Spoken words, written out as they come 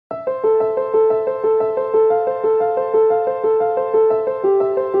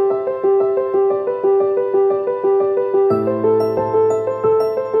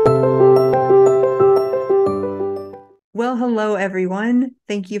everyone.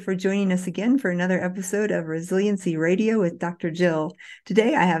 Thank you for joining us again for another episode of Resiliency Radio with Dr. Jill.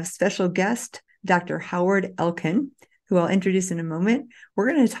 Today, I have special guest, Dr. Howard Elkin, who I'll introduce in a moment.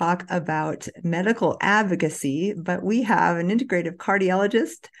 We're going to talk about medical advocacy, but we have an integrative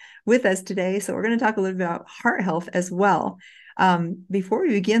cardiologist with us today. So we're going to talk a little bit about heart health as well. Before we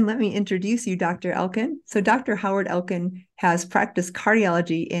begin, let me introduce you, Dr. Elkin. So Dr. Howard Elkin has practiced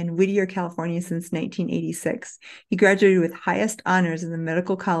cardiology in Whittier, California since 1986. He graduated with highest honors in the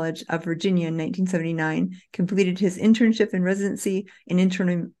Medical College of Virginia in 1979, completed his internship and residency in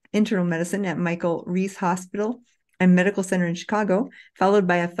internal medicine at Michael Reese Hospital and Medical Center in Chicago, followed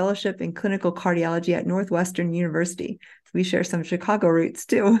by a fellowship in clinical cardiology at Northwestern University. We share some Chicago roots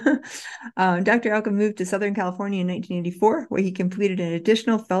too. Dr. Elkin moved to Southern California in 1984, where he completed an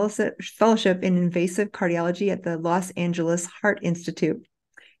additional fellowship in invasive cardiology at the Los Angeles Heart Institute.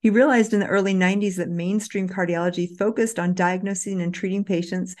 He realized in the early 90s that mainstream cardiology focused on diagnosing and treating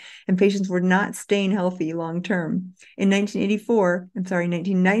patients, and patients were not staying healthy long-term. In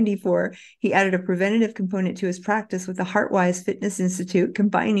 1994, he added a preventative component to his practice with the HeartWise Fitness Institute,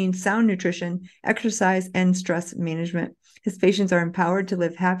 combining sound nutrition, exercise, and stress management. His patients are empowered to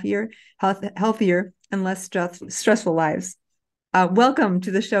live happier, healthier, and less stressful lives. Welcome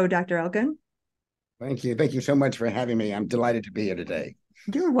to the show, Dr. Elkin. Thank you. Thank you so much for having me. I'm delighted to be here today.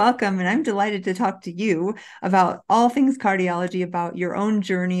 You're welcome. And I'm delighted to talk to you about all things cardiology, about your own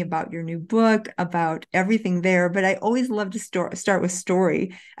journey, about your new book, about everything there. But I always love to start with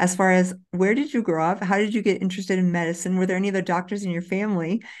story as far as where did you grow up? How did you get interested in medicine? Were there any other doctors in your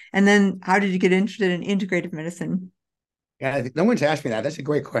family? And then how did you get interested in integrative medicine? Yeah, no one's asked me that. That's a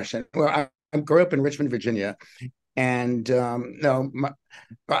great question. Well, I grew up in Richmond, Virginia. And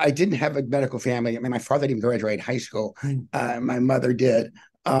I didn't have a medical family. I mean, my father didn't graduate high school. My mother did.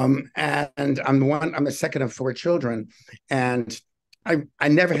 And I'm the second of four children. And I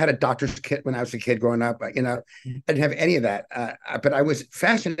never had a doctor's kit when I was a kid growing up. I didn't have any of that. But I was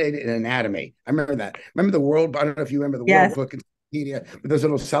fascinated in anatomy. I remember that. Remember the World? I don't know if you remember the World Book Encyclopedia with those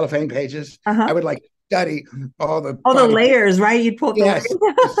little cellophane pages. I would study all the layers, right? You'd pull the layers.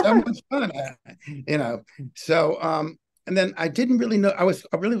 So much fun, So and then I didn't really know. I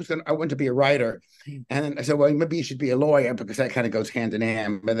wanted to be a writer, and then I said, well, maybe you should be a lawyer because that kind of goes hand in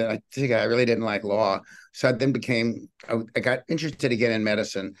hand. But then I think I really didn't like law, so I then I got interested again in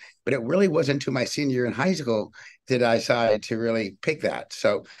medicine. But it really wasn't until my senior year in high school that I decided to really pick that.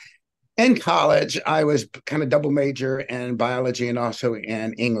 So in college, I was kind of double major in biology and also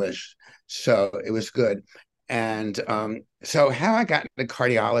in English. So it was good. And so how I got into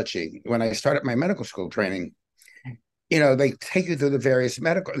cardiology, when I started my medical school training, they take you through the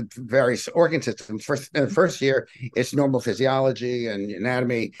various organ systems. In the first year, it's normal physiology and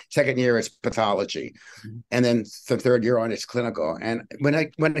anatomy. Second year, it's pathology. And then the third year on, it's clinical. And when I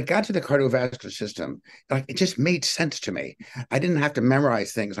got to the cardiovascular system, it just made sense to me. I didn't have to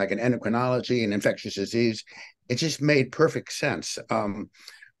memorize things like an endocrinology and infectious disease. It just made perfect sense.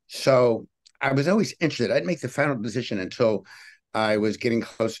 So I was always interested. I didn't make the final decision until I was getting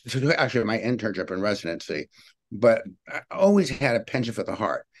close to actually my internship and residency, but I always had a penchant for the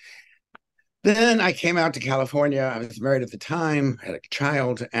heart. Then I came out to California. I was married at the time, had a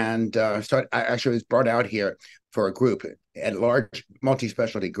child, and I actually was brought out here for a group, a large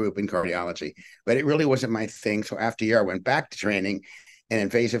multi-specialty group in cardiology, but it really wasn't my thing. So after a year, I went back to training in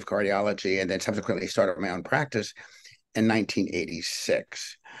invasive cardiology and then subsequently started my own practice in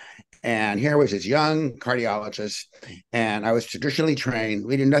 1986. And here I was this young cardiologist, and I was traditionally trained.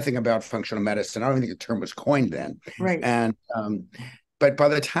 We knew nothing about functional medicine. I don't even think the term was coined then. Right. And but by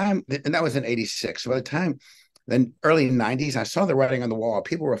the time, and that was in 86. So by the time, the early 90s, I saw the writing on the wall.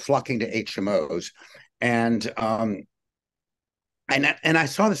 People were flocking to HMOs, and I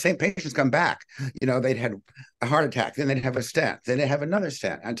saw the same patients come back. They'd had a heart attack, then they'd have a stent, then they'd have another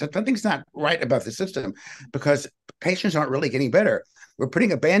stent. And something's not right about the system because patients aren't really getting better. We're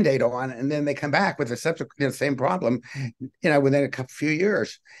putting a Band-Aid on, and then they come back with the same problem, within a few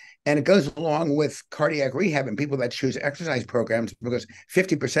years. And it goes along with cardiac rehab and people that choose exercise programs because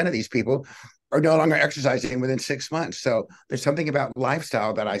 50% of these people are no longer exercising within 6 months. So there's something about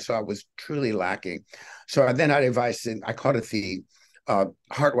lifestyle that I saw was truly lacking. So then I advised, I called it the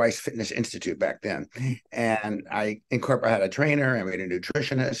HeartWise Fitness Institute back then. And I had a trainer and we had a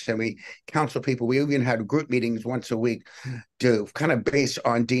nutritionist and we counseled people. We even had group meetings once a week to kind of based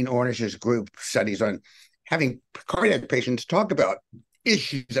on Dean Ornish's group studies on having cardiac patients talk about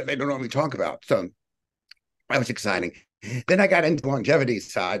issues that they don't normally talk about. So that was exciting. Then I got into longevity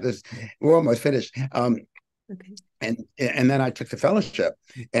side. We're almost finished. Okay. And then I took the fellowship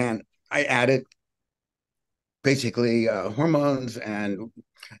and I added basically hormones and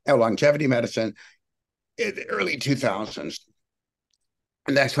longevity medicine in the early 2000s.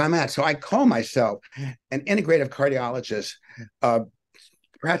 And that's where I'm at. So I call myself an integrative cardiologist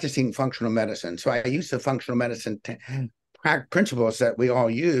practicing functional medicine. So I use the functional medicine principles that we all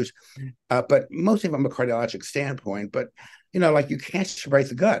use, but mostly from a cardiologic standpoint. But, like you can't separate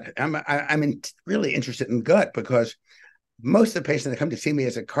the gut. I'm really interested in gut because most of the patients that come to see me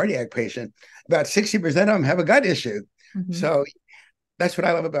as a cardiac patient, about 60% of them have a gut issue. Mm-hmm. So that's what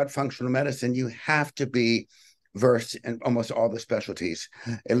I love about functional medicine. You have to be versed in almost all the specialties,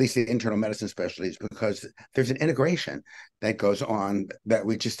 at least the internal medicine specialties, because there's an integration that goes on that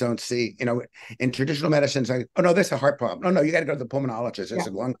we just don't see. In traditional medicine, it's like, oh no, that's a heart problem. No, you got to go to the pulmonologist. It's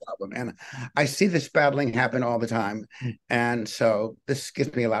a lung problem. And I see this battling happen all the time. And so this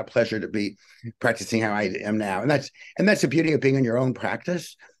gives me a lot of pleasure to be practicing how I am now. And that's the beauty of being in your own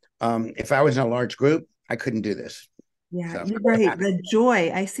practice. If I was in a large group, I couldn't do this. Yeah, you're right. The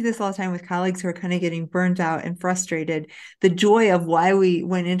joy, I see this all the time with colleagues who are kind of getting burnt out and frustrated. The joy of why we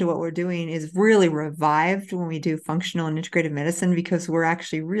went into what we're doing is really revived when we do functional and integrative medicine, because we're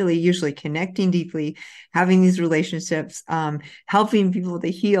actually really usually connecting deeply, having these relationships, helping people to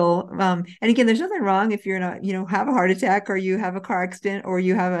heal. And again, there's nothing wrong if you're not, have a heart attack or you have a car accident or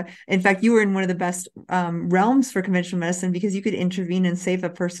you have in fact, you were in one of the best realms for conventional medicine because you could intervene and save a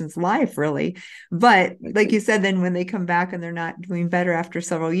person's life, really. But like you said, then when they come back and they're not doing better after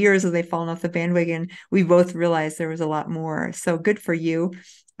several years or they've fallen off the bandwagon, we both realized there was a lot more. So good for you.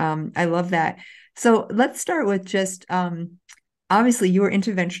 I love that. So let's start with just obviously you are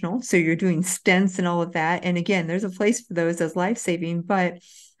interventional, so you're doing stents and all of that, and again, there's a place for those as life-saving, but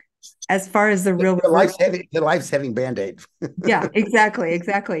as far as the life-saving Band-Aid. Yeah,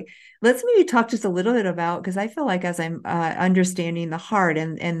 exactly. Let's maybe talk just a little bit about, because I feel like as I'm understanding the heart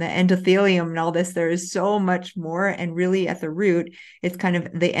and the endothelium and all this, there is so much more. And really at the root, it's kind of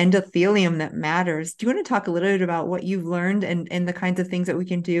the endothelium that matters. Do you want to talk a little bit about what you've learned and the kinds of things that we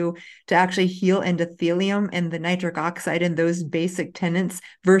can do to actually heal endothelium and the nitric oxide and those basic tenets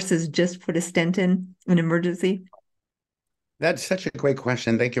versus just put a stent in an emergency? That's such a great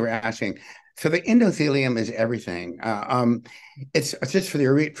question. Thank you for asking. So the endothelium is everything. It's just for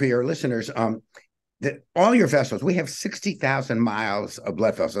your listeners. That all your vessels, we have 60,000 miles of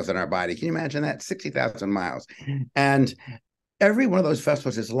blood vessels in our body. Can you imagine that? 60,000 miles. And every one of those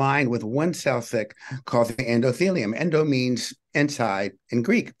vessels is lined with one cell thick called the endothelium. Endo means inside in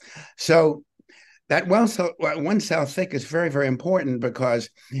Greek. So that one cell thick is very, very important because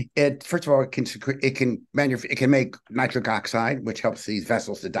it, first of all, it can make nitric oxide, which helps these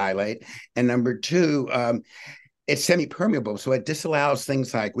vessels to dilate, and number two, it's semi-permeable, so it disallows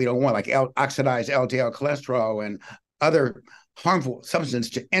things like we don't want, like oxidized LDL cholesterol and other harmful substances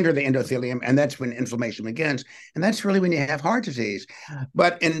to enter the endothelium, and that's when inflammation begins, and that's really when you have heart disease.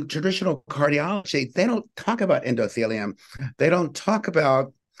 But in traditional cardiology, they don't talk about endothelium. They don't talk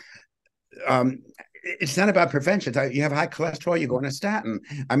about it's not about prevention. You have high cholesterol, you go on a statin.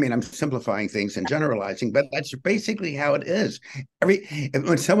 I mean, I'm simplifying things and generalizing, but that's basically how it is.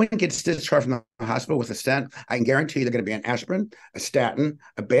 When someone gets discharged from the hospital with a stent, I can guarantee you they're going to be on aspirin, a statin,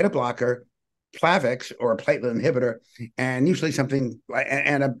 a beta blocker, Plavix, or a platelet inhibitor, and usually something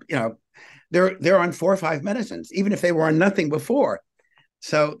they're on 4 or 5 medicines, even if they were on nothing before.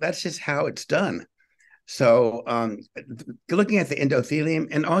 So that's just how it's done. So looking at the endothelium,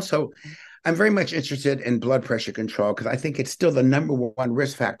 and also I'm very much interested in blood pressure control because I think it's still the number one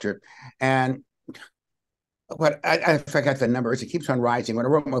risk factor. And what I forgot the numbers, it keeps on rising. When I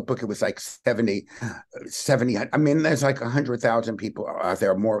wrote my book, it was like 70. I mean, there's like 100,000 people out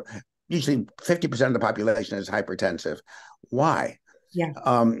there, more, usually 50% of the population is hypertensive. Why? Yeah.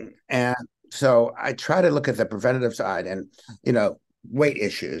 And so I try to look at the preventative side and, weight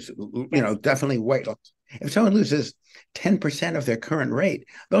issues, definitely weight loss. If someone loses 10% of their current rate,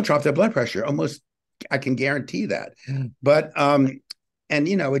 they'll drop their blood pressure. Almost, I can guarantee that. But,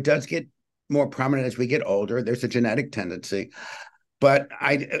 it does get more prominent as we get older. There's a genetic tendency. But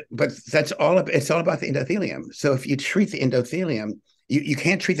it's all about the endothelium. So if you treat the endothelium, you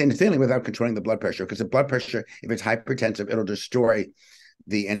can't treat the endothelium without controlling the blood pressure, because the blood pressure, if it's hypertensive, it'll destroy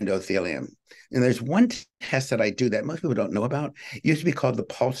the endothelium. And there's one test that I do that most people don't know about. It used to be called the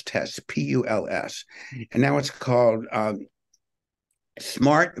pulse test, PULS. And now it's called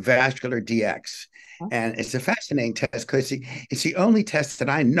Smart Vascular DX. And it's a fascinating test because it's the only test that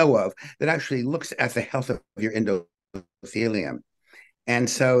I know of that actually looks at the health of your endothelium. And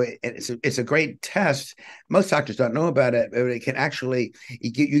so it's a great test. Most doctors don't know about it, but it can actually,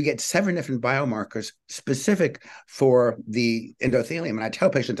 you get 7 different biomarkers specific for the endothelium. And I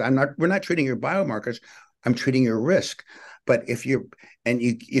tell patients, we're not treating your biomarkers, I'm treating your risk. But if you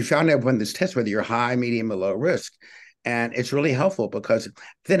found out when this test whether you're high, medium, or low risk, and it's really helpful because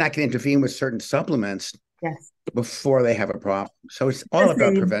then I can intervene with certain supplements Yes. before they have a problem. So it's all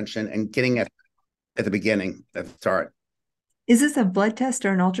about prevention and getting at the beginning, at the start. Is this a blood test or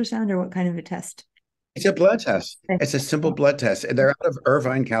an ultrasound, or what kind of a test? It's a blood test. It's a simple blood test. They're out of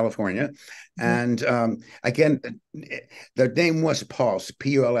Irvine, California. And again, the name was Pulse,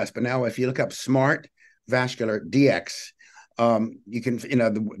 Puls. But now if you look up Smart Vascular DX, you can,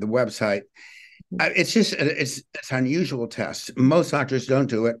 the website. It's an unusual test. Most doctors don't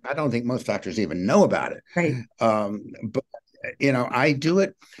do it. I don't think most doctors even know about it. Right. But, I do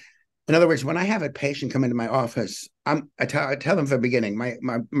it. In other words, when I have a patient come into my office, I tell them from the beginning,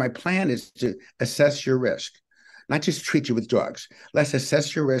 my plan is to assess your risk, not just treat you with drugs. Let's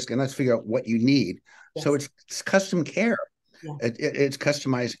assess your risk and let's figure out what you need. Yes. So it's custom care. Yeah. It's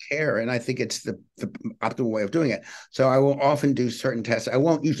customized care, and I think it's the optimal way of doing it. So I will often do certain tests. I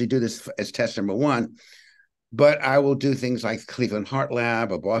won't usually do this as test number one, but I will do things like Cleveland Heart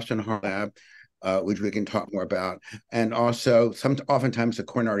Lab or Boston Heart Lab, which we can talk more about, and also oftentimes a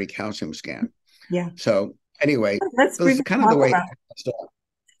coronary calcium scan. Yeah. So anyway, that's kind of the way.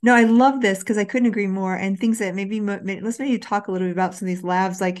 No, I love this because I couldn't agree more. And things that let's maybe talk a little bit about some of these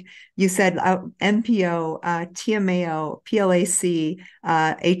labs, like you said, MPO, TMAO, PLAC,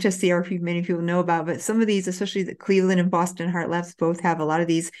 hsCRP, many people know about, but some of these, especially the Cleveland and Boston Heart Labs, both have a lot of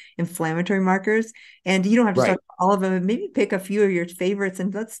these inflammatory markers. And you don't have to talk about all of them. Maybe pick a few of your favorites,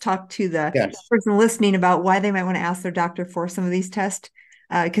 and let's talk to the person listening about why they might want to ask their doctor for some of these tests.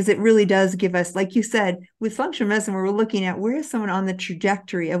 Because it really does give us, like you said, with functional medicine, where we're looking at where is someone on the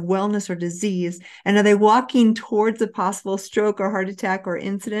trajectory of wellness or disease, and are they walking towards a possible stroke or heart attack or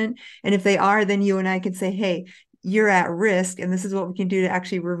incident? And if they are, then you and I can say, hey, you're at risk, and this is what we can do to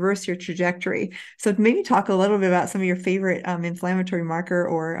actually reverse your trajectory. So maybe talk a little bit about some of your favorite inflammatory marker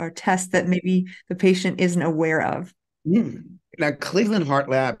or tests that maybe the patient isn't aware of. Now, Cleveland Heart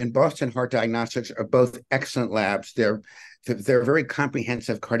Lab and Boston Heart Diagnostics are both excellent labs. They're very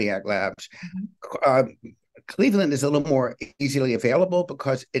comprehensive cardiac labs. Cleveland is a little more easily available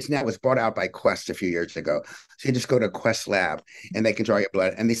because it was bought out by Quest a few years ago. So you just go to Quest lab and they can draw your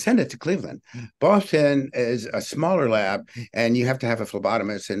blood and they send it to Cleveland. Boston is a smaller lab and you have to have a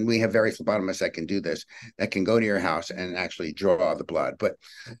phlebotomist, and we have various phlebotomists that can do this, that can go to your house and actually draw the blood. But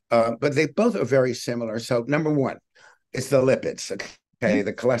they both are very similar. So number one, it's the lipids. Okay,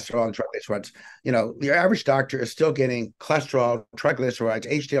 the cholesterol and triglycerides. Your average doctor is still getting cholesterol,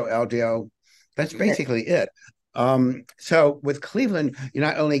 triglycerides, HDL, LDL. That's basically it. So with Cleveland, you're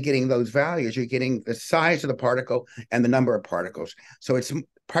not only getting those values, you're getting the size of the particle and the number of particles. So it's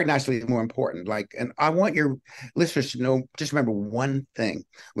prognostically more important. And I want your listeners to know, just remember one thing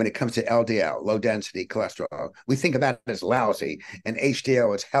when it comes to LDL, low density cholesterol. We think of that as lousy, and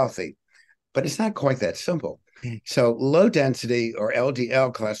HDL is healthy, but it's not quite that simple. So low density or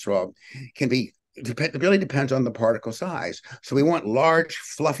LDL cholesterol it really depends on the particle size. So we want large,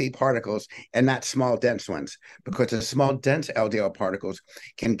 fluffy particles and not small, dense ones, because the small, dense LDL particles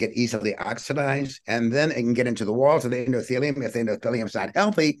can get easily oxidized, and then it can get into the walls of the endothelium if the endothelium is not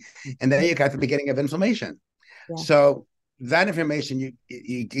healthy, and then you got the beginning of inflammation. Yeah. So that information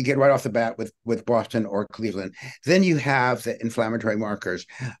you get right off the bat with Boston or Cleveland. Then you have the inflammatory markers,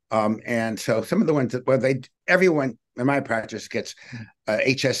 and so some of the ones that everyone in my practice gets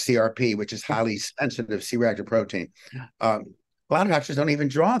hsCRP, which is highly sensitive C-reactive protein. A lot of doctors don't even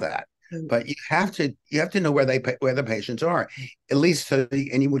draw that, but you have to know where the patients are, at least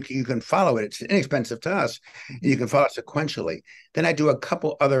you can follow it. It's inexpensive to us, and you can follow it sequentially. Then I do a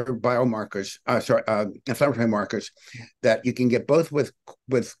couple other biomarkers, inflammatory markers that you can get both with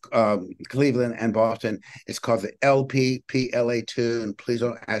Cleveland and Boston. It's called the LP-PLA2, and please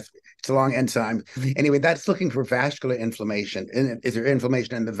don't ask. It's a long enzyme. Anyway, that's looking for vascular inflammation. Is there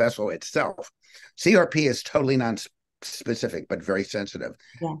inflammation in the vessel itself? CRP is totally non-specific, but very sensitive.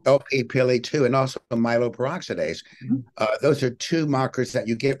 Yeah. LP-PLA2 and also myeloperoxidase. Those are two markers that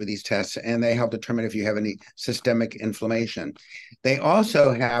you get with these tests, and they help determine if you have any systemic inflammation. They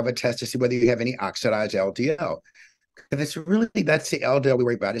also have a test to see whether you have any oxidized LDL. That's the LDL we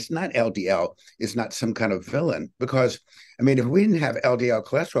worry about. It's not LDL. It's not some kind of villain, because if we didn't have LDL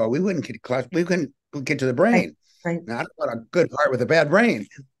cholesterol, we couldn't get to the brain. Right. Now, I don't want a good heart with a bad brain.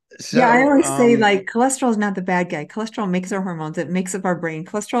 So, I always say cholesterol is not the bad guy. Cholesterol makes our hormones. It makes up our brain.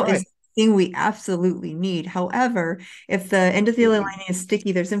 Cholesterol is thing we absolutely need. However, if the endothelial lining is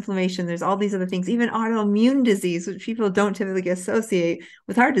sticky, there's inflammation, there's all these other things, even autoimmune disease, which people don't typically associate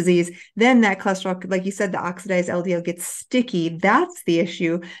with heart disease, then that cholesterol, like you said, the oxidized LDL gets sticky. That's the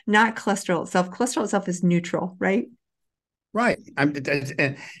issue, not cholesterol itself. Cholesterol itself is neutral, right? Right.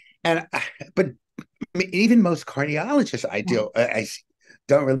 But even most cardiologists I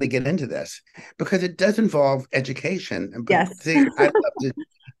don't really get into this because it does involve education. But Yes. see, I love to,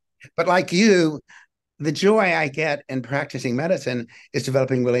 but like you, the joy I get in practicing medicine is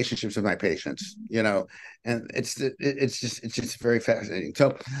developing relationships with my patients, and it's just very fascinating.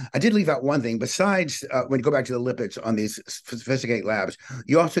 So I did leave out one thing. Besides, when you go back to the lipids on these sophisticated labs,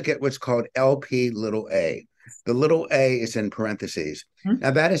 you also get what's called LP little a. The little a is in parentheses. Mm-hmm.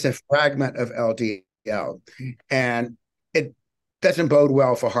 Now that is a fragment of LDL, and it doesn't bode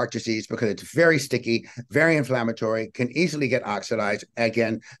well for heart disease because it's very sticky, very inflammatory, can easily get oxidized,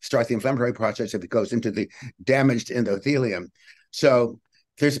 again, start the inflammatory process if it goes into the damaged endothelium. So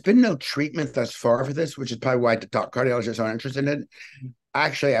there's been no treatment thus far for this, which is probably why the cardiologists aren't interested in it.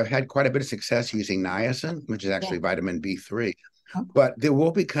 Actually, I've had quite a bit of success using niacin, which is actually vitamin B3. But there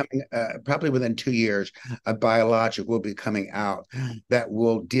will be coming, probably within 2 years, a biologic will be coming out that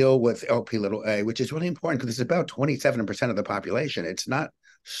will deal with LP little a, which is really important because it's about 27% of the population. It's not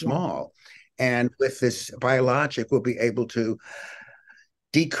small. Yeah. And with this biologic, we'll be able to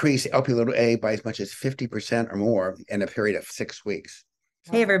decrease LP little a by as much as 50% or more in a period of 6 weeks.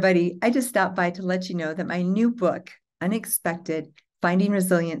 Hey, everybody. I just stopped by to let you know that my new book, Unexpected: Finding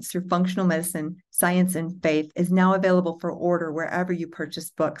Resilience Through Functional Medicine, Science, and Faith, is now available for order wherever you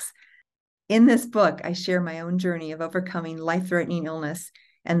purchase books. In this book, I share my own journey of overcoming life-threatening illness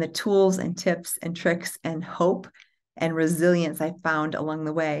and the tools and tips and tricks and hope and resilience I found along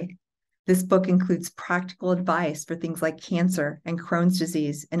the way. This book includes practical advice for things like cancer and Crohn's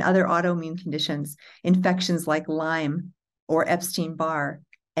disease and other autoimmune conditions, infections like Lyme or Epstein-Barr,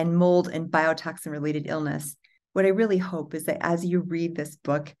 and mold and biotoxin-related illness. What I really hope is that as you read this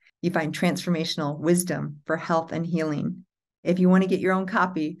book, you find transformational wisdom for health and healing. If you want to get your own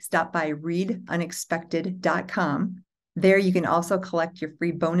copy, stop by readunexpected.com. There you can also collect your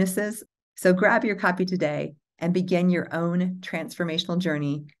free bonuses. So grab your copy today and begin your own transformational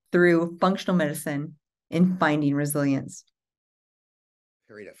journey through functional medicine in finding resilience.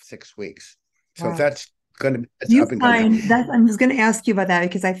 Period of 6 weeks. So that's going to I was going to ask you about that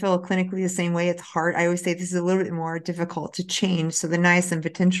because I feel clinically the same way. It's hard. I always say this is a little bit more difficult to change. So the niacin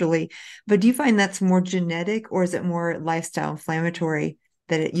potentially, but do you find that's more genetic or is it more lifestyle inflammatory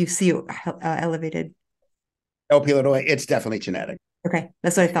that you see elevated? LP little a, it's definitely genetic. Okay,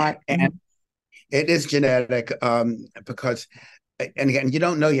 that's what I thought. And it is genetic because, and again, you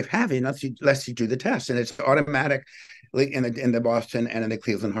don't know you have it unless you do the test, and it's automatically in the Boston and in the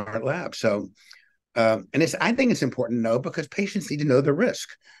Cleveland Heart Lab. So. And I think it's important to know because patients need to know the risk.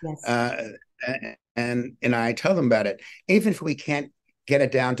 Yes. And I tell them about it. Even if we can't get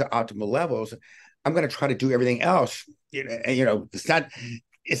it down to optimal levels, I'm going to try to do everything else.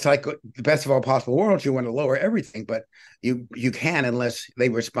 It's like the best of all possible worlds. You want to lower everything, but you can unless they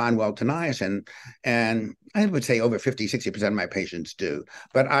respond well to niacin. And I would say over 50-60% of my patients do.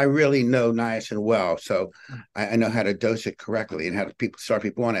 But I really know niacin well, so I know how to dose it correctly and how to start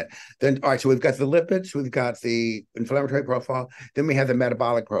people on it. Then, all right, so we've got the lipids, we've got the inflammatory profile, then we have the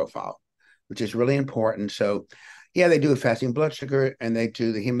metabolic profile, which is really important. So, yeah, they do a fasting blood sugar and they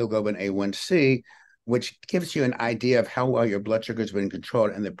do the hemoglobin A1C, which gives you an idea of how well your blood sugar has been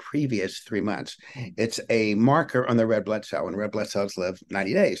controlled in the previous 3 months. It's a marker on the red blood cell, and red blood cells live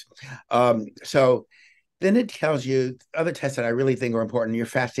 90 days. So then it tells you other tests that I really think are important. Your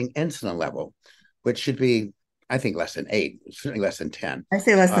fasting insulin level, which should be, I think, less than 8, certainly less than 10. I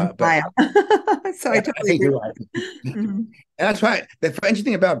say less than 5. So I totally agree. Right. And that's why the interesting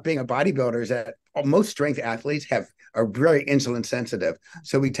thing about being a bodybuilder is that most strength athletes are very insulin sensitive.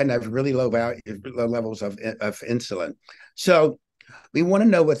 So we tend to have really low levels of insulin. So we want to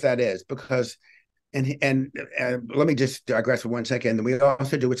know what that is because, and let me just digress for 1 second. We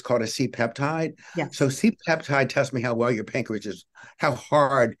also do what's called a c-peptide. Yeah. So c-peptide tells me how well your pancreas is, how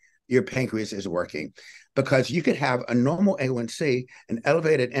hard your pancreas is working. Because you could have a normal A1C, an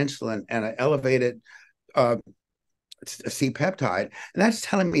elevated insulin, and an elevated c-peptide, and that's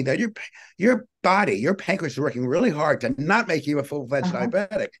telling me that your body, your pancreas is working really hard to not make you a full-fledged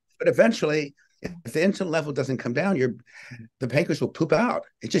diabetic. But eventually, if the insulin level doesn't come down, the pancreas will poop out.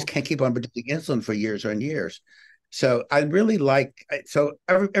 It just can't keep on producing insulin for years and years. So I really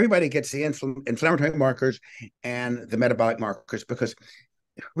everybody gets the inflammatory markers and the metabolic markers because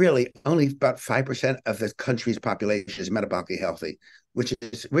really only about 5% of the country's population is metabolically healthy, which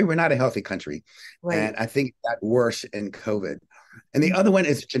is, we were not a healthy country. Right. And I think it got worse in COVID. And the other one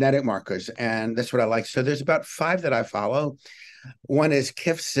is genetic markers. And that's what I like. So there's about five that I follow. One is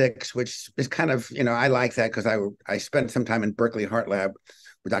KIF6, which is kind of, I like that because I spent some time in Berkeley Heart Lab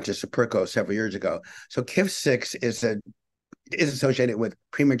with Dr. Sapirko several years ago. So KIF6 is associated with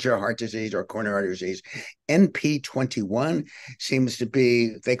premature heart disease or coronary artery disease. NP21 seems to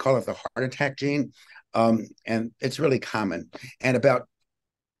be, they call it the heart attack gene, and it's really common. And about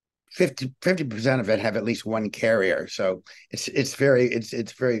 50% of it have at least one carrier. So it's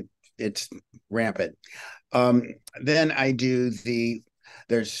rampant. Then I do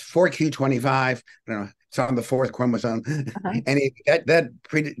there's 4q25. I don't know, it's on the fourth chromosome, and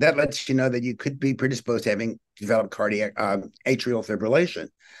that lets you know that you could be predisposed to having developed cardiac atrial fibrillation,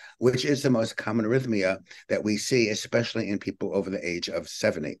 which is the most common arrhythmia that we see, especially in people over the age of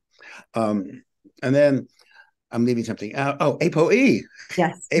 70. And then I'm leaving something out. Oh, ApoE.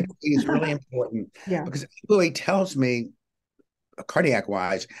 Yes. ApoE is really important because ApoE tells me, cardiac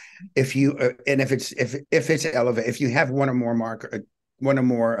wise, if you and if it's elevated, if you have one or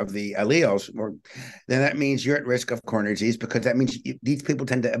more of the alleles, then that means you're at risk of coronary disease, because that means these people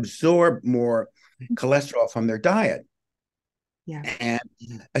tend to absorb more cholesterol from their diet. Yeah. And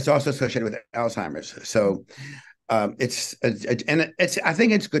it's also associated with Alzheimer's. So I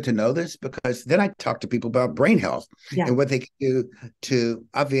think it's good to know this, because then I talk to people about brain health and what they can do to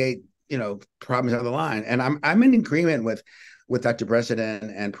obviate, problems on the line. And I'm in agreement with Dr. Bresson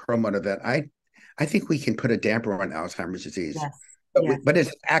and Promoter that I think we can put a damper on Alzheimer's disease. Yes. But it's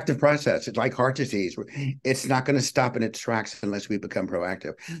an active process. It's like heart disease. It's not going to stop in its tracks unless we become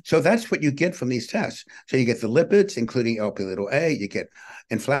proactive. So that's what you get from these tests. So you get the lipids, including Lp(a), you get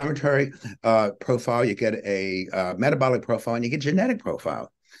inflammatory profile, you get a metabolic profile, and you get genetic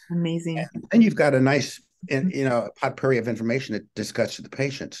profile. Amazing. And then you've got a nice, potpourri of information to discuss with the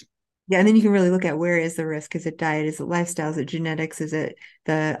patients. Yeah, and then you can really look at, where is the risk? Is it diet? Is it lifestyle? Is it genetics? Is it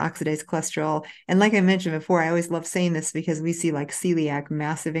the oxidized cholesterol? And like I mentioned before, I always love saying this because we see like celiac,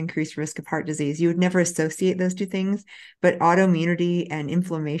 massive increased risk of heart disease. You would never associate those two things, but autoimmunity and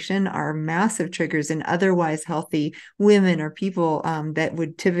inflammation are massive triggers in otherwise healthy women or people that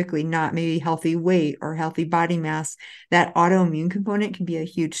would typically not, maybe healthy weight or healthy body mass. That autoimmune component can be a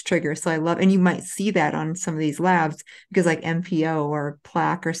huge trigger. So I love, and you might see that on some of these labs, because like MPO or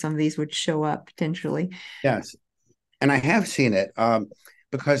PLAC or some of these would show up potentially. Yes. And I have seen it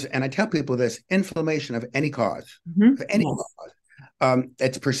because, and I tell people this, inflammation of any cause,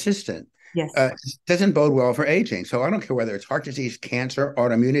 it's persistent. Yes. Doesn't bode well for aging. So I don't care whether it's heart disease, cancer,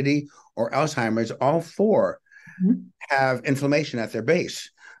 autoimmunity, or Alzheimer's, all four have inflammation at their base.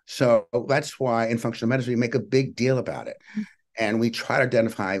 So that's why in functional medicine, we make a big deal about it. And we try to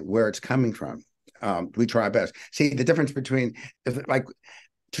identify where it's coming from. We try our best. See, the difference between, like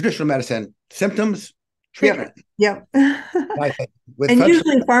traditional medicine, symptoms, treatment. Yep. And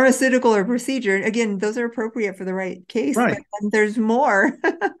usually pharmaceutical or procedure, again, those are appropriate for the right case, but then there's more.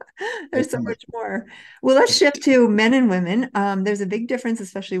 There's so much more. Well, let's shift to men and women. There's a big difference,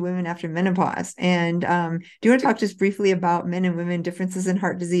 especially women after menopause. And do you want to talk just briefly about men and women, differences in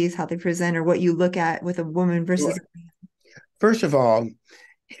heart disease, how they present, or what you look at with a woman versus a man? First of all,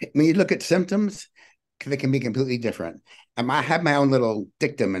 when you look at symptoms, they can be completely different. I have my own little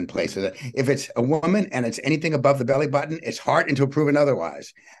dictum in place. So that if it's a woman and it's anything above the belly button, it's hard until proven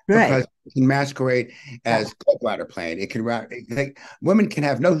otherwise. Because it can masquerade as gallbladder pain. It can, women can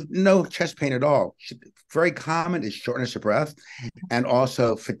have no chest pain at all. Very common is shortness of breath, and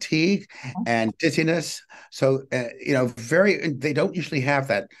also fatigue and dizziness. So they don't usually have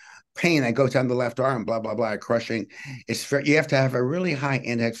that pain that goes down the left arm, blah, blah, blah, crushing. You have to have a really high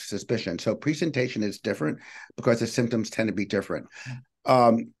index of suspicion. So presentation is different because the symptoms tend to be different.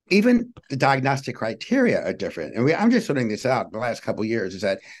 Even the diagnostic criteria are different. And I'm just sorting this out the last couple of years, is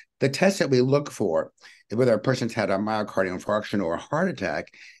that the tests that we look for, whether a person's had a myocardial infarction or a heart attack,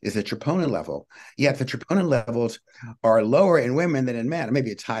 is the troponin level. Yet the troponin levels are lower in women than in men.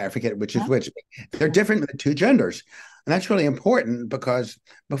 Maybe it's higher, I forget which is which. They're different with the two genders. And that's really important, because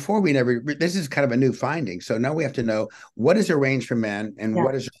before this is kind of a new finding. So now we have to know, what is the range for men and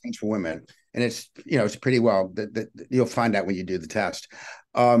what is the range for women? And it's pretty well, you'll find out when you do the test.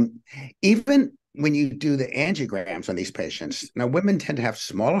 Even when you do the angiograms on these patients, now women tend to have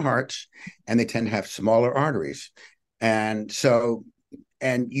smaller hearts and they tend to have smaller arteries. And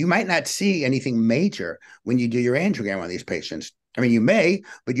you might not see anything major when you do your angiogram on these patients. I mean, you may,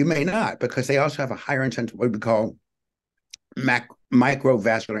 but you may not, because they also have a higher incidence, what we call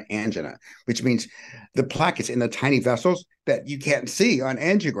microvascular angina, which means the plaque is in the tiny vessels that you can't see on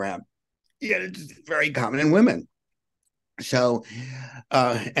angiogram. Yeah, it's very common in women. So,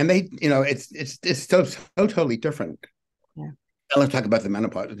 and they, it's so totally different. Yeah. Let's talk about the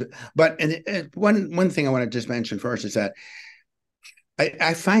menopause. But one thing I want to just mention first is that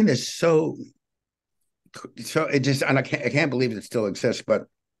I find this so it just, and I can't believe it still exists, but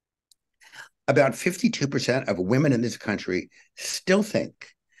about 52% of women in this country still think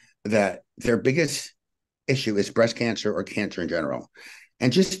that their biggest issue is breast cancer or cancer in general.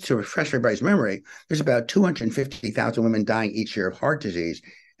 And just to refresh everybody's memory, there's about 250,000 women dying each year of heart disease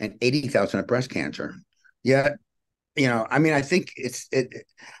and 80,000 of breast cancer. Yet, I think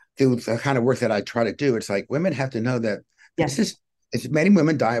the kind of work that I try to do, it's like women have to know that Yes. this is, as many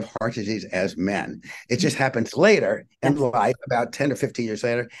women die of heart disease as men. It just happens later in life, about 10 or 15 years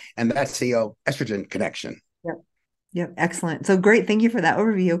later. And that's the estrogen connection. Yep. Yep. Excellent. So great. Thank you for that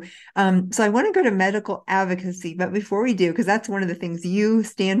overview. So I want to go to medical advocacy, but before we do, because that's one of the things you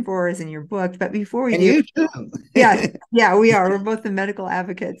stand for is in your book, but before we and do. You too. Yeah, we are. We're both the medical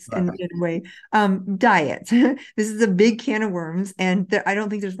advocates in a way. Diet. This is a big can of worms, and I don't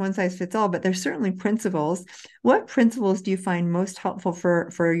think there's one size fits all, but there's certainly principles. What principles do you find most helpful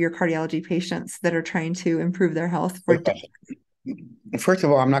for your cardiology patients that are trying to improve their health? First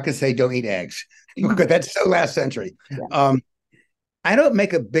of all, I'm not going to say don't eat eggs because that's so last century. Yeah. I don't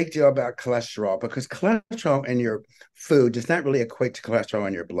make a big deal about cholesterol because cholesterol in your food does not really equate to cholesterol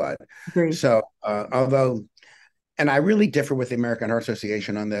in your blood. Agreed. So, and I really differ with the American Heart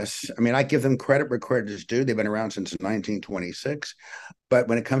Association on this. I mean, I give them credit where credit is due. They've been around since 1926. But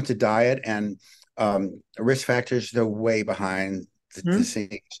when it comes to diet and risk factors, they're way behind the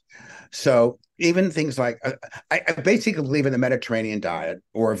scenes. So even things like, I basically believe in the Mediterranean diet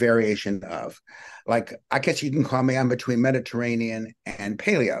or a variation of, like, I guess you can call me, I'm between Mediterranean and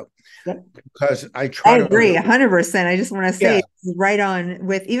paleo. Yep. Because I agree 100%. I just want to say right on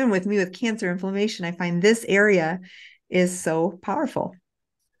with, even with me with cancer inflammation, I find this area is so powerful.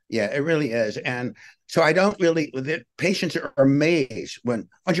 Yeah, it really is. And so I don't really, the patients are amazed when,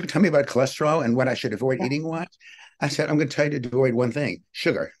 oh, you can tell me about cholesterol and what I should avoid eating what? I said, I'm going to tell you to avoid one thing,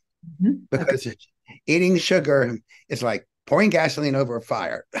 sugar. Because eating sugar is like pouring gasoline over a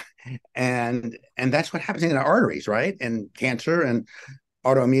fire. And that's what happens in our arteries, right? And cancer and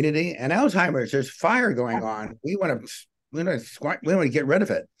autoimmunity and Alzheimer's, there's fire going on. We want to get rid of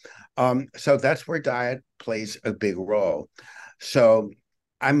it. So that's where diet plays a big role. So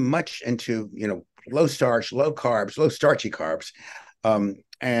I'm much into, low starch, low carbs, low starchy carbs,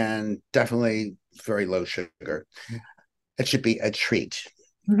 and definitely very low sugar. It should be a treat.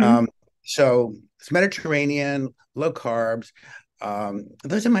 So it's Mediterranean, low carbs.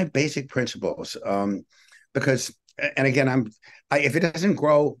 Those are my basic principles. Because, and again, if it doesn't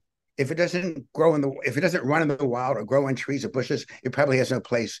run in the wild or grow in trees or bushes, it probably has no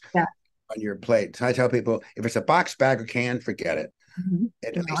place on your plate. So I tell people, if it's a box, bag, or can, forget it.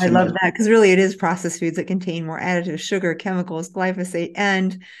 I love that, because really it is processed foods that contain more additives, sugar, chemicals, glyphosate,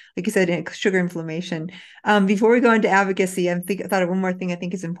 and like you said, sugar inflammation. Before we go into advocacy, I thought of one more thing I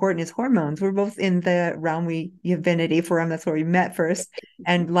think is important is hormones. We're both in the realm. You've been at A4M, that's where we met first,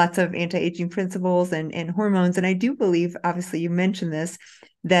 and lots of anti-aging principles and hormones. And I do believe, obviously you mentioned this,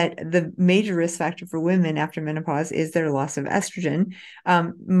 that the major risk factor for women after menopause is their loss of estrogen.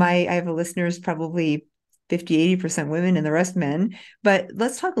 I have a listeners probably 50-80% women and the rest men. But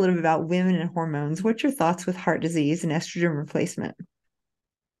let's talk a little bit about women and hormones. What's your thoughts with heart disease and estrogen replacement?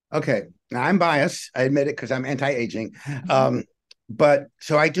 Okay. Now, I'm biased. I admit it because I'm anti-aging. But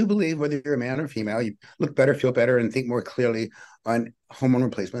so I do believe whether you're a man or female, you look better, feel better, and think more clearly on hormone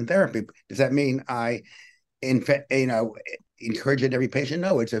replacement therapy. Does that mean I, encourage it in every patient?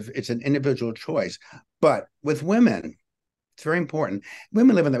 No, it's an individual choice. But with women, it's very important.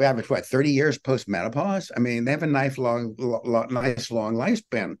 Women live on the average, 30 years post-menopause? I mean, they have a nice long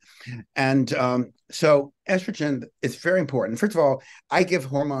lifespan. And so estrogen is very important. First of all, I give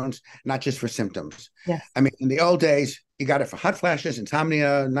hormones not just for symptoms. Yes. I mean, in the old days, you got it for hot flashes,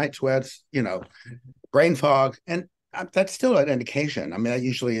 insomnia, night sweats, brain fog. And that's still an indication. I mean, that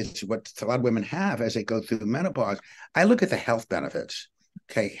usually is what a lot of women have as they go through menopause. I look at the health benefits.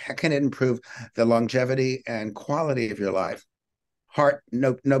 Okay, how can it improve the longevity and quality of your life? Heart,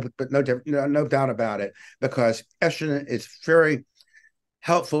 no doubt about it, because estrogen is very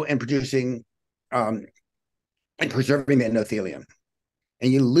helpful in producing and preserving the endothelium.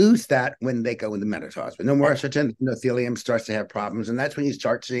 And you lose that when they go into menopause. But no more estrogen, the endothelium starts to have problems, and that's when you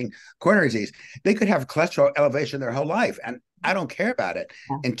start seeing coronary disease. They could have cholesterol elevation their whole life, and I don't care about it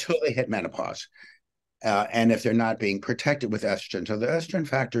until they hit menopause. and if they're not being protected with estrogen. So the estrogen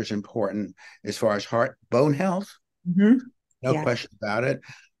factor is important as far as heart, bone health, Mm-hmm. no Yeah. question about it,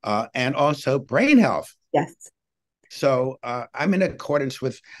 and also brain health. Yes. So I'm in accordance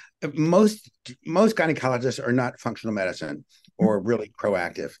with most gynecologists are not functional medicine or really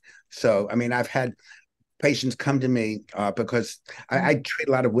proactive. So I mean, I've had patients come to me because I treat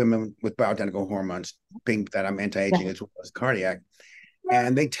a lot of women with bioidentical hormones, being that I'm anti-aging Yeah. as well as cardiac.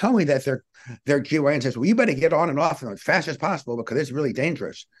 And they tell me that their GYN says, well, you better get on and off them as fast as possible because it's really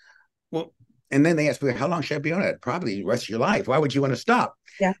dangerous. Well, and then they ask me, how long should I be on it? Probably the rest of your life. Why would you want to stop?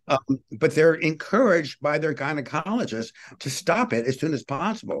 Yeah. But they're encouraged by their gynecologist to stop it as soon as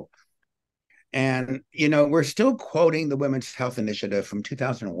possible. And, we're still quoting the Women's Health Initiative from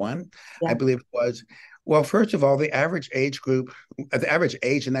 2001, I Yeah. believe it was. Well, first of all, the average age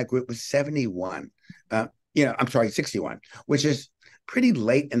in that group was 71. I'm sorry, 61, which is pretty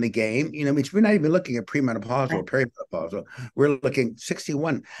late in the game. We're not even looking at premenopausal or perimenopausal. We're looking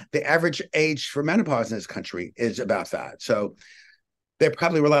 61. The average age for menopause in this country is about that. So there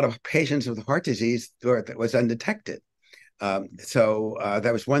probably were a lot of patients with heart disease that was undetected. So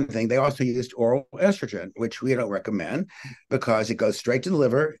that was one thing. They also used oral estrogen, which we don't recommend because it goes straight to the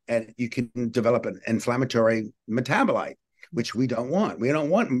liver and you can develop an inflammatory metabolite, which we don't want. We don't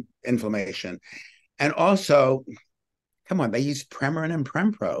want inflammation. And also, come on, they use Premarin and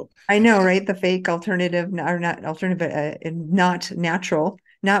Prempro. I know, right? The fake alternative, or not alternative, but not natural,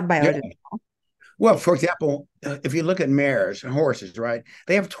 not bioidentical. Yeah. Well, for example, if you look at mares and horses, right,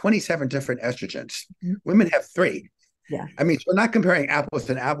 they have 27 different estrogens. Mm-hmm. Women have 3. Yeah. I mean, we're not comparing apples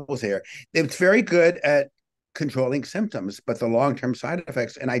and apples here. It's very good at controlling symptoms, but the long-term side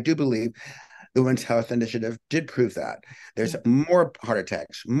effects, and I do believe the Women's Health Initiative did prove that. There's more heart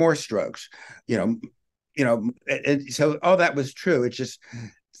attacks, more strokes, and so all that was true. It's just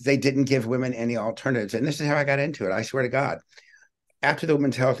they didn't give women any alternatives. And this is how I got into it. I swear to God. After the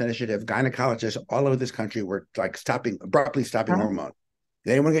Women's Health Initiative, gynecologists all over this country were like abruptly stopping hormones.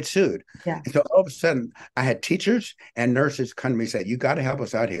 They didn't want to get sued. Yeah. And so all of a sudden, I had teachers and nurses come to me and say, you got to help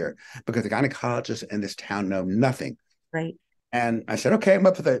us out here because the gynecologists in this town know nothing. Right. And I said, okay, I'm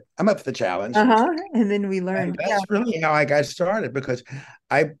up for the challenge. And then we learned. And that's really how I got started because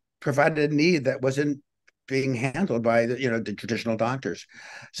I provided a need that wasn't being handled by the traditional doctors.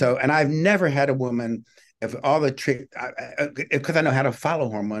 So, and I've never had a woman, if all the because I know how to follow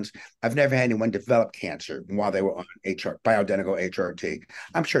hormones, I've never had anyone develop cancer while they were on bioidentical HRT.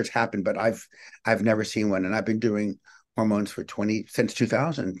 I'm sure it's happened, but I've never seen one, and I've been doing hormones since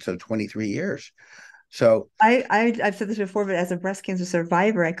 2000, so 23 years. So I've said this before, but as a breast cancer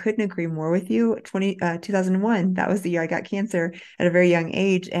survivor, I couldn't agree more with you. 2001, that was the year I got cancer at a very young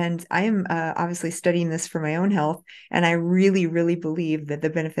age. And I am obviously studying this for my own health. And I really, really believe that the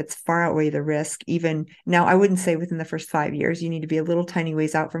benefits far outweigh the risk. Even now, I wouldn't say within the first 5 years, you need to be a little tiny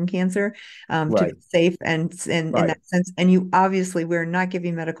ways out from cancer to be safe and in that sense. And you obviously, we're not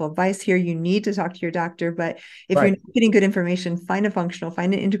giving medical advice here. You need to talk to your doctor. But if you're not getting good information, find an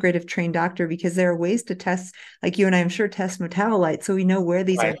integrative trained doctor, because there are ways to test, like you and I, I'm sure, test metabolites so we know where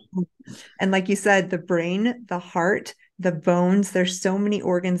these are. And like you said, the brain, the heart, the bones, there's so many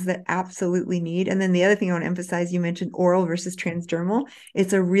organs that absolutely need. And then the other thing I want to emphasize, you mentioned oral versus transdermal.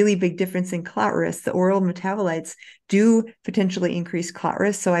 It's a really big difference in clot risk. The oral metabolites do potentially increase clot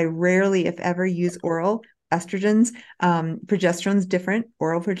risk. So I rarely, if ever, use oral estrogens. Progesterone's different.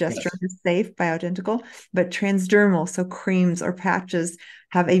 Oral progesterone is safe, bioidentical, but transdermal, so creams or patches,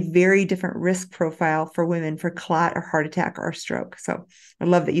 have a very different risk profile for women for clot or heart attack or stroke. So I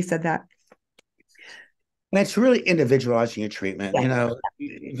love that you said that. And it's really individualizing your treatment,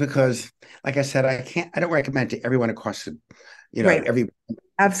 because like I said, I don't recommend to everyone across the, every.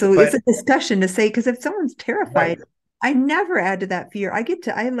 Absolutely. It's a discussion to say, because if someone's terrified, I never add to that fear. I give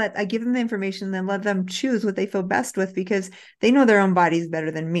them the information and then let them choose what they feel best with, because they know their own bodies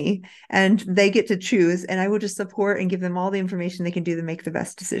better than me, and they get to choose, and I will just support and give them all the information they can do to make the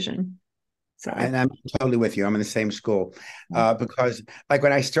best decision. So, and I'm totally with you. I'm in the same school because like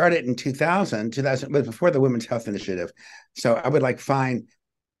when I started in 2000 was before the Women's Health Initiative. So I would find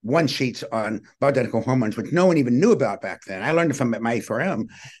one sheets on bioidentical hormones, which no one even knew about back then. I learned it from my A4M,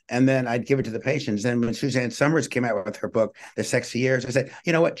 and then I'd give it to the patients. And when Suzanne Summers came out with her book, The Sexy Years, I said,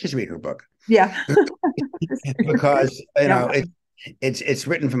 you know what, just read her book. Yeah. Because, it's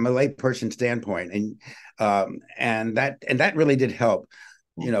written from a layperson standpoint. And that really did help,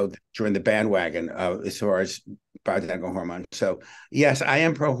 during the bandwagon as far as bioidentical hormone. So yes, I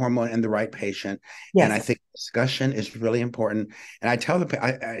am pro hormone in the right patient, and I think discussion is really important. And I tell them,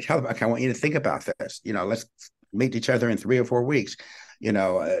 I want you to think about this. Let's meet each other in 3 or 4 weeks.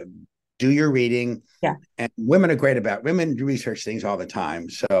 do your reading. Yeah. And women are great about women research things all the time.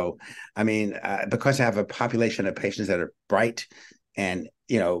 So, I mean, because I have a population of patients that are bright and,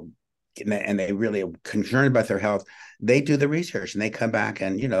 and they really are concerned about their health, they do the research and they come back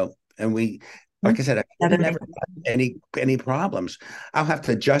and, and we, like I said, I really never had any problems. I'll have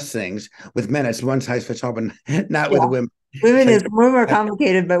to adjust things. With men, it's one size fits all, but not with women. Women is way more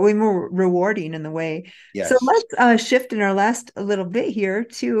complicated, but way more rewarding in the way. Yes. So let's shift in our last little bit here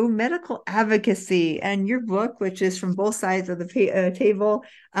to medical advocacy and your book, which is from both sides of the table.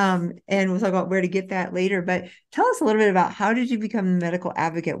 And we'll talk about where to get that later. But tell us a little bit about how did you become a medical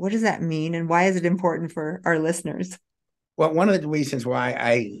advocate? What does that mean? And why is it important for our listeners? Well, one of the reasons why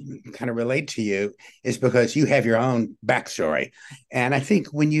I kind of relate to you is because you have your own backstory. And I think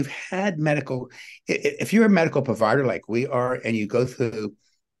when you've had if you're a medical provider like we are, and you go through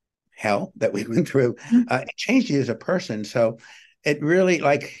hell that we went through, it changed you as a person. So it really,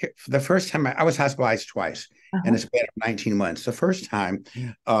 like the first time I was hospitalized twice in a span of 19 months. The first time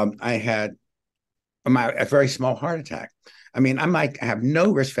I had a very small heart attack. I mean, I have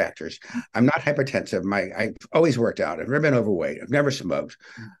no risk factors. I'm not hypertensive. I've always worked out. I've never been overweight. I've never smoked.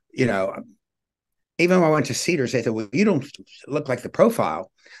 Even when I went to Cedars, they said, well, you don't look like the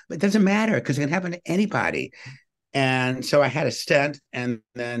profile. But it doesn't matter because it can happen to anybody. And so I had a stent, and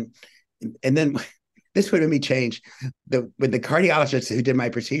then this would have me change. When the cardiologist who did my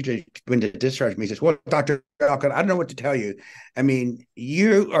procedure went to discharge me, he says, well, Dr. Elkin, I don't know what to tell you. I mean,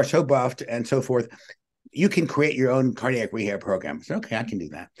 you are so buffed and so forth. You can create your own cardiac rehab program. I said, okay, I can do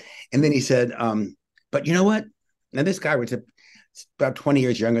that. And then he said, but you know what? Now, this guy was about 20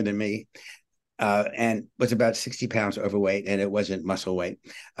 years younger than me and was about 60 pounds overweight, and it wasn't muscle weight.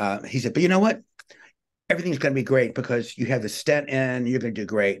 He said, but you know what? Everything's going to be great because you have the stent in, you're going to do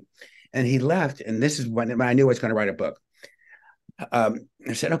great. And he left, and this is when I knew I was going to write a book. I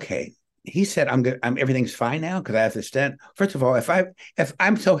said, okay. He said, everything's fine now because I have the stent. First of all, if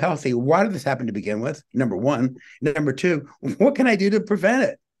I'm so healthy, why did this happen to begin with? Number one. Number two, what can I do to prevent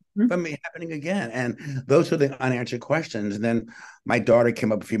it from happening again? And those are the unanswered questions. And then my daughter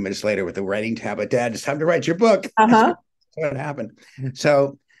came up a few minutes later with the writing tablet. Dad, it's time to write your book. That's what happened.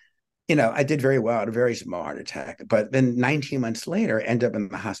 So, I did very well. I had a very small heart attack. But then 19 months later, I ended up in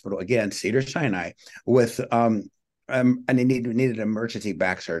the hospital again, Cedars-Sinai, with and they needed emergency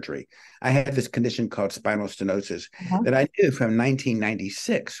back surgery. I had this condition called spinal stenosis that I knew from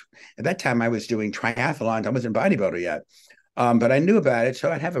 1996. At that time, I was doing triathlons. I wasn't a bodybuilder yet, but I knew about it. So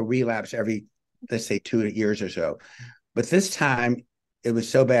I'd have a relapse every, let's say, 2 years or so. But this time, it was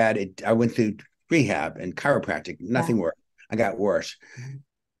so bad. I went through rehab and chiropractic. Nothing worked. I got worse.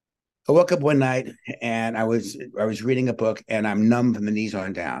 I woke up one night and I was reading a book, and I'm numb from the knees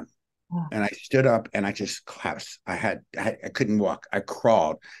on down. And I stood up and I just collapsed. I couldn't walk. I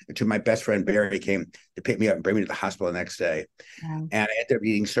crawled until my best friend Barry came to pick me up and bring me to the hospital the next day. And I ended up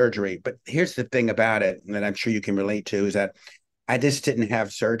needing surgery. But here's the thing about it that I'm sure you can relate to is that I just didn't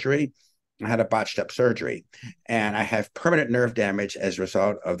have surgery. I had a botched up surgery, and I have permanent nerve damage as a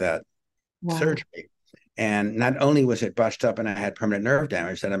result of that surgery. And not only was it botched up and I had permanent nerve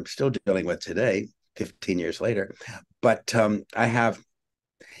damage that I'm still dealing with today, 15 years later, but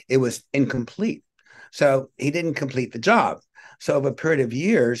it was incomplete. So he didn't complete the job. So over a period of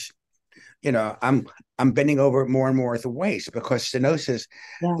years, I'm bending over more and more at the waist because stenosis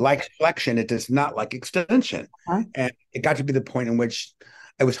likes flexion. It does not like extension. And it got to be the point in which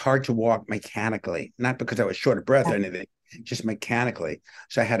it was hard to walk mechanically, not because I was short of breath or anything, just mechanically.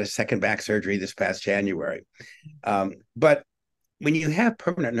 So I had a second back surgery this past January. But when you have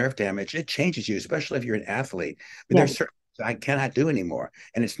permanent nerve damage, it changes you, especially if you're an athlete. There's certain I cannot do anymore.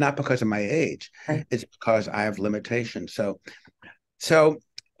 And it's not because of my age. It's because I have limitations. So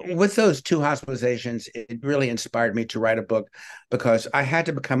with those 2 hospitalizations, it really inspired me to write a book because I had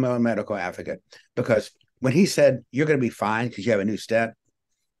to become my own medical advocate. Because when he said, you're going to be fine because you have a new stent,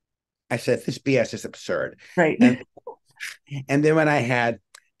 I said, this BS is absurd. Right. And then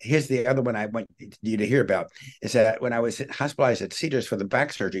here's the other one I want you to hear about, is that when I was hospitalized at Cedars for the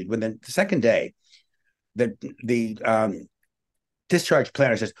back surgery, the second day, the discharge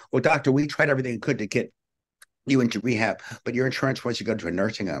planner says, well, doctor, we tried everything we could to get you into rehab, but your insurance wants you to go to a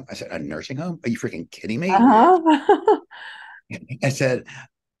nursing home. I said, a nursing home? Are you freaking kidding me? I said,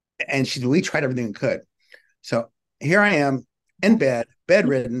 and she said, we tried everything we could. So here I am in bed,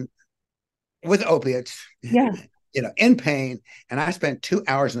 bedridden, with opiates, in pain. And I spent 2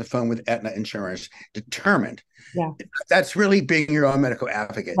 hours on the phone with Aetna Insurance, determined. That's really being your own medical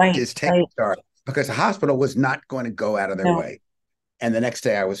advocate. Just take a start. Because the hospital was not going to go out of their way. And the next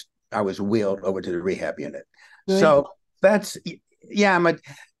day I was wheeled over to the rehab unit. So that's,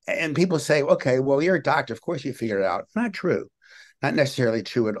 And people say, okay, well, you're a doctor. Of course you figured it out. Not true. Not necessarily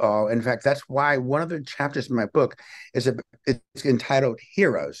true at all. In fact, that's why one of the chapters in my book it's entitled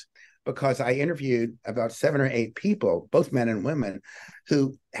Heroes, because I interviewed about 7 or 8 people, both men and women,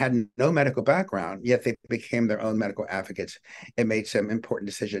 who had no medical background, yet they became their own medical advocates and made some important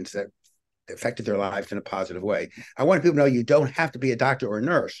decisions that affected their lives in a positive way. I want people to know you don't have to be a doctor or a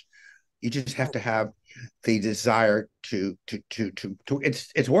nurse. You just have to have the desire to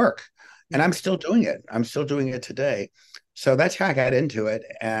it's work. And I'm still doing it. I'm still doing it today. So that's how I got into it.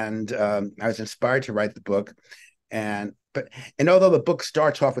 And I was inspired to write the book. And although the book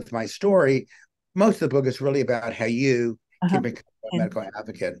starts off with my story, most of the book is really about how you can become a medical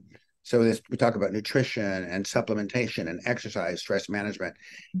advocate. So we talk about nutrition and supplementation and exercise, stress management,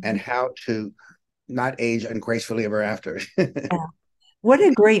 and how to not age ungracefully ever after. Yeah. What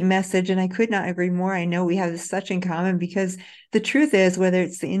a great message. And I could not agree more. I know we have such in common, because the truth is, whether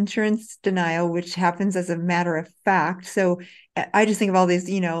it's the insurance denial, which happens as a matter of fact. So I just think of all these,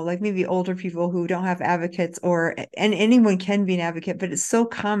 like maybe older people who don't have advocates, and anyone can be an advocate, but it's so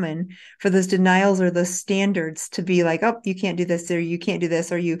common for those denials or those standards to be like, oh, you can't do this, or you can't do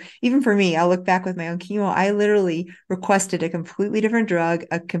this, or even for me, I'll look back with my own chemo. I literally requested a completely different drug,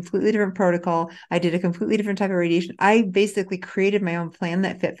 a completely different protocol. I did a completely different type of radiation. I basically created my own plan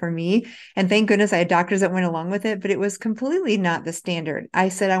that fit for me. And thank goodness I had doctors that went along with it, but it was completely not the standard. I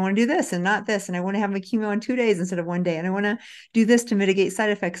said, I want to do this and not this. And I want to have my chemo in 2 days instead of 1 day. And I want to do this to mitigate side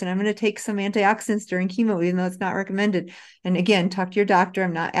effects. And I'm going to take some antioxidants during chemo, even though it's not recommended. And again, talk to your doctor.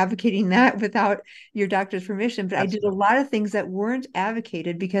 I'm not advocating that without your doctor's permission, but Absolutely. I did a lot of things that weren't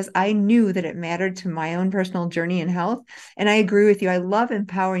advocated because I knew that it mattered to my own personal journey and health. And I agree with you. I love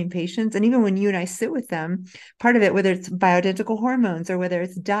empowering patients. And even when you and I sit with them, part of it, whether it's bioidentical hormones or whether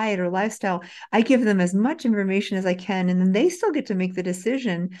it's diet or lifestyle, I give them as much information as I can, and then they still get to make the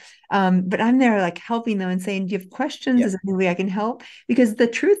decision. But I'm there like helping them and saying, do you have questions? Is there any way I can help? Because the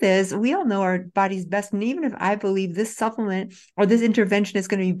truth is, we all know our body's best. And even if I believe this supplement or this intervention is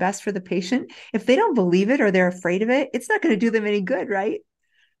going to be best for the patient, if they don't believe it or they're afraid of it, it's not going to do them any good, right?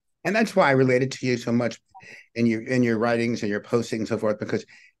 And that's why I related to you so much in your writings and your postings and so forth, because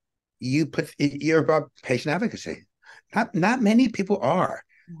you're about patient advocacy. Not many people are.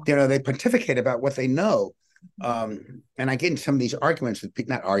 They pontificate about what they know. And I get in some of these arguments with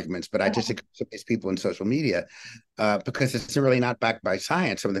not arguments, but I just some of these people in social media because it's really not backed by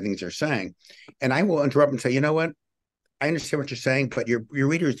science, some of the things they're saying. And I will interrupt and say, you know what? I understand what you're saying, but your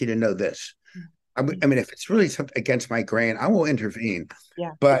readers need to know this. I mean, if it's really something against my grain, I will intervene.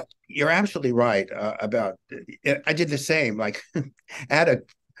 Yeah. But you're absolutely right about. I did the same. Like,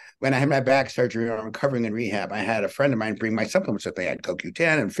 when I had my back surgery and I'm recovering in rehab, I had a friend of mine bring my supplements with me. I had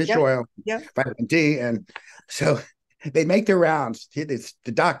CoQ10 and fish oil, vitamin D, and so they make their rounds. It's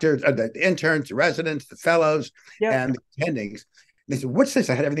the doctors, the interns, the residents, the fellows, and the attendings. They said, "What's this?"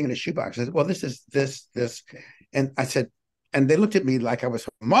 I had everything in a shoebox. I said, "Well, this is this," and I said. And they looked at me like I was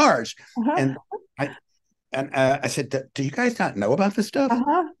from Mars. And I said, do you guys not know about this stuff?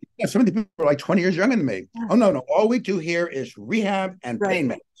 Some of the people are like 20 years younger than me. Oh, no. All we do here is rehab and pain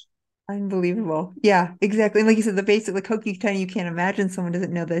meds. Unbelievable. Yeah, exactly. And like you said, the CoQ10, you can't imagine someone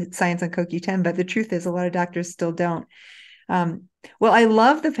doesn't know the science on CoQ10, but the truth is a lot of doctors still don't. Well, I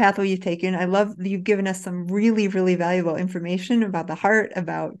love the pathway you've taken. I love that you've given us some really, really valuable information about the heart,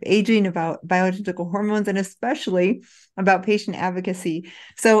 about aging, about bioidentical hormones, and especially about patient advocacy.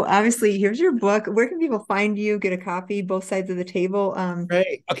 So obviously, here's your book. Where can people find you, get a copy, both sides of the table?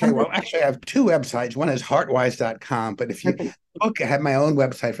 Great. Okay. Well, actually, I have 2 websites. One is heartwise.com, but if you look, I have my own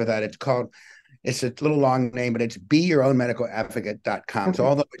website for that. It's a little long name, but it's beyourownmedicaladvocate.com. Okay. So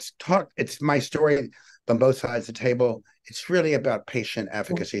although it's my story on both sides of the table, it's really about patient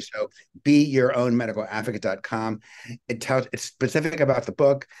advocacy. So beyourownmedicaladvocate.com. It's specific about the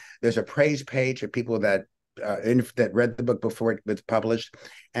book. There's a praise page of people that read the book before it was published.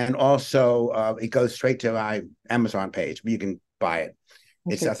 And also it goes straight to my Amazon page. You can buy it.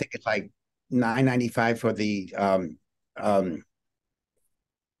 Okay. I think it's like $9.95 for the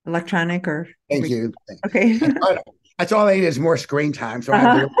electronic or thank you. Okay. That's all I need is more screen time. So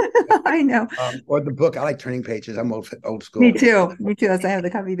I know. Or the book. I like turning pages. I'm old school. Me too. As I have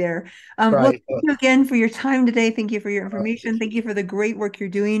the copy there. Right. Well, thank you again for your time today. Thank you for your information. Thank you for the great work you're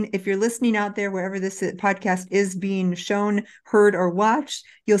doing. If you're listening out there, wherever this podcast is being shown, heard, or watched,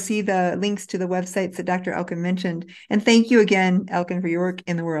 you'll see the links to the websites that Dr. Elkin mentioned. And thank you again, Elkin, for your work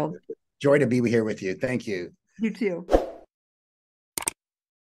in the world. Joy to be here with you. Thank you. You too.